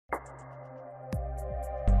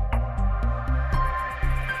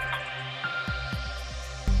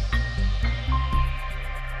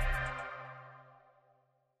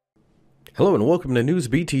Hello and welcome to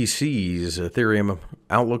NEWSBTC's Ethereum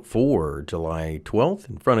Outlook for July 12th.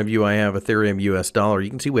 In front of you I have Ethereum US dollar. You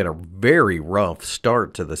can see we had a very rough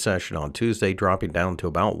start to the session on Tuesday, dropping down to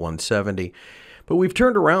about 170. But we've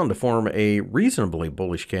turned around to form a reasonably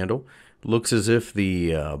bullish candle. Looks as if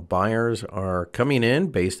the buyers are coming in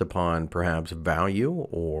based upon perhaps value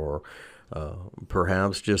or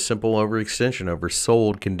perhaps just simple overextension,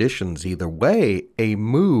 oversold conditions. Either way, a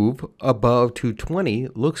move above 220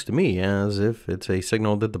 looks to me as if it's a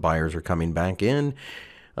signal that the buyers are coming back in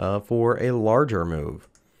for a larger move.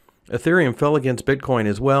 Ethereum fell against Bitcoin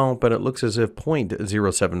as well, but it looks as if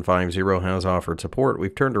 0.0750 has offered support.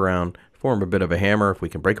 We've turned around, formed a bit of a hammer. If we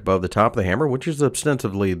can break above the top of the hammer, which is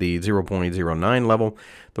ostensibly the 0.09 level,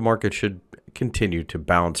 the market should continue to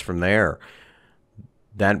bounce from there.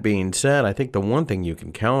 That being said, I think the one thing you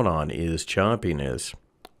can count on is choppiness.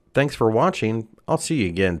 Thanks for watching. I'll see you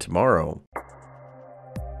again tomorrow.